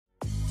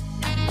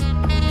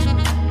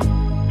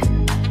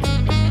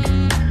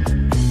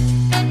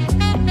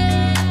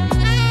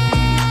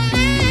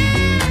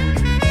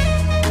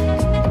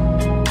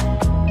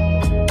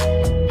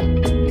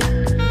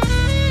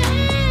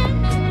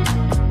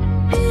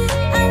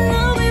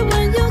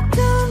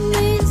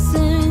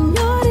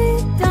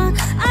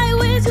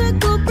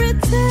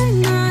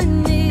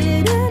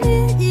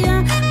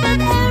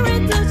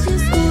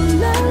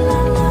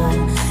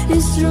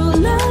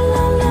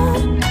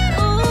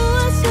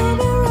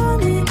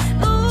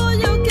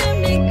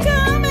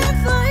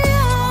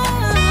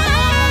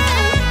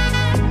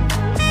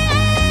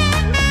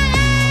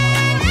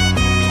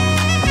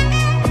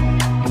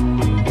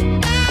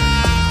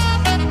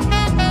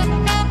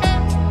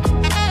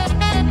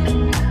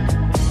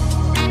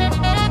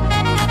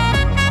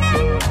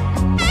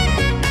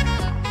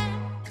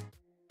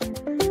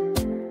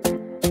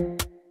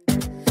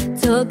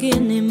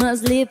smoking in my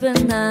sleep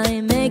at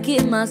night,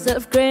 making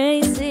myself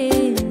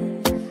crazy.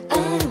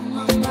 Out of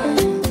my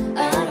mind,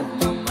 out of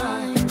my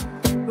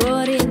mind.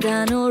 Wrote it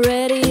down or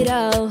read it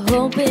out,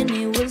 hoping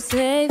it will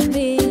save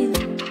me.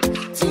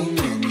 Too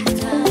many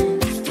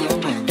times.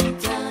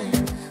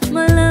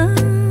 My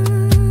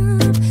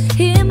love,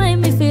 he made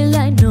me feel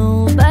like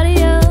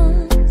nobody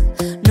else,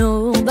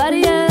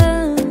 nobody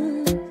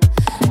else.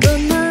 But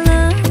my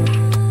love,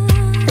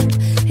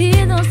 he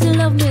don't still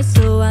love me,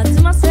 so I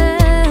to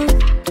myself,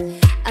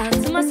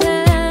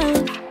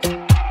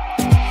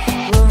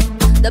 Whoa,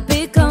 the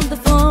pick up the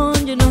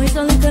phone, you know he's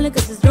only calling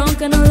cause he's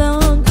drunk and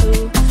alone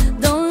too.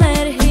 Don't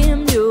let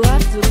him, you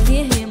have to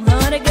keep him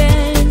hard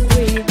against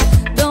free.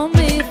 Don't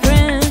be a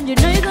friend, you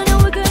know you're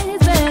gonna wake up in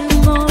his bed in the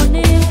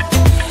morning.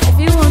 If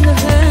you want to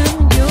him,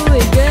 you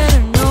will get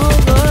an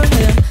over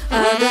him. I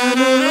got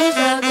rules,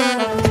 I got.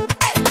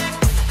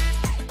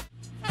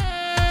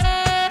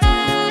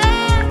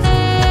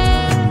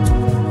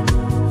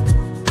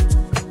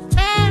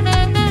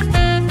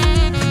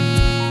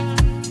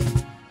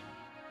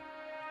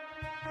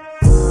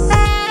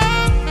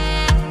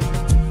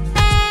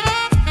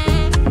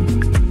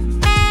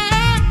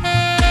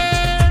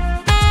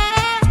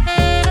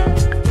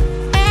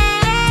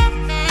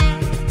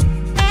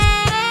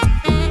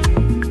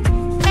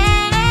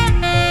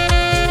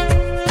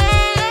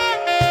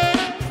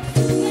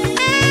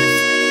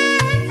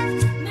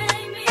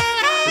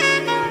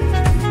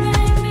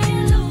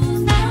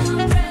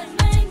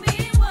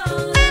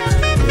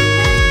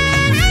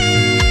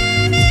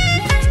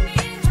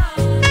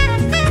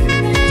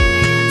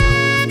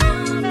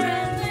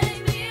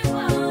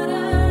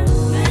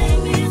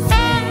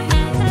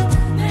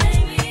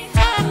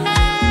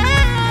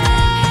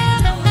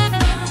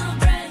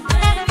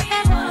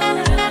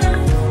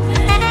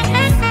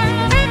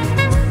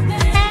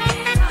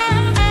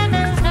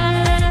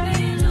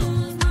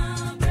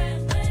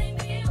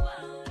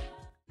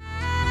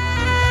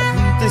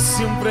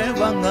 Siempre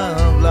van a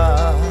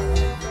hablar